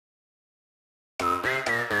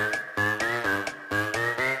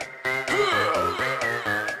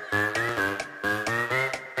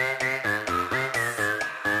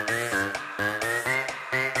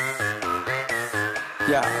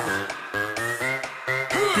Yeah.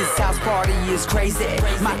 This house party is crazy.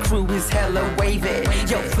 My crew is hella wavy.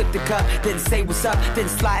 Yo, flip the cup, then say what's up, then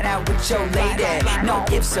slide out with your lady. No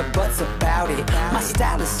ifs or buts about it. My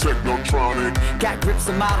style is technotronic. Got grips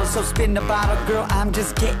and models, so spin the bottle, girl. I'm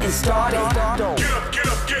just getting started. Get up, get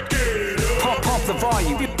up. Pump the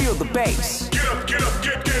volume, feel the bass. Get up, get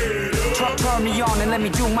up. Turn me on and let me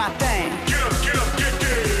do my thing. Get up, get up.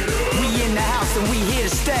 We in the house and we here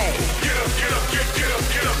to stay. Get up, get up, get up,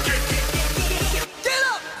 get up.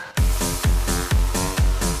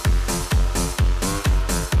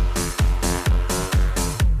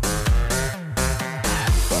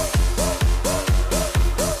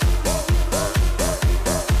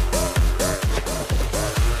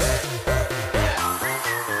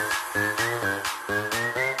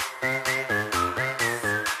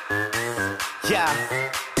 Yeah,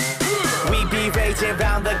 we be raging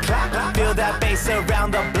round the clock. Feel that bass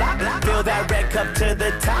around the block. Feel that red cup to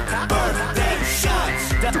the top. Birthday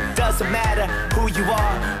shots. Doesn't matter who you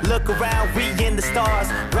are. Look around, we in the stars.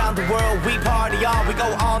 Round the world, we party on. We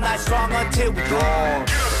go all night strong until we gone.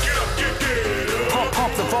 Get up.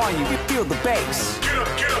 Pump the volume, feel the bass. Get up.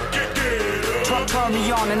 Turn me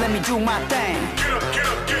on and let me do my thing. Get up.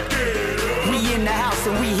 We in the house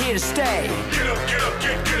and we here to stay. Get up, get up,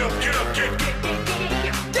 get up, get up, get up.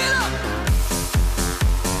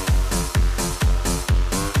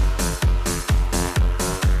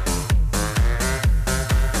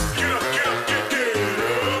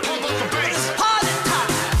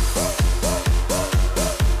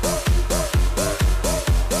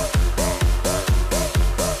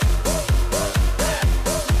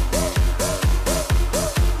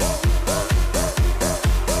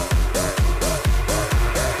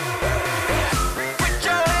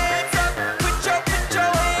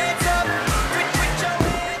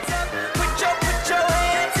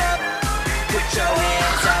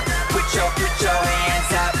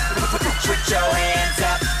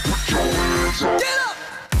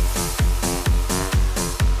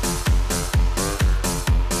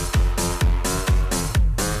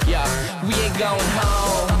 We ain't going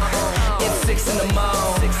home. It's 6 in the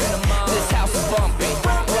morning. This house is bumping.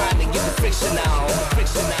 Grinding, get the friction on.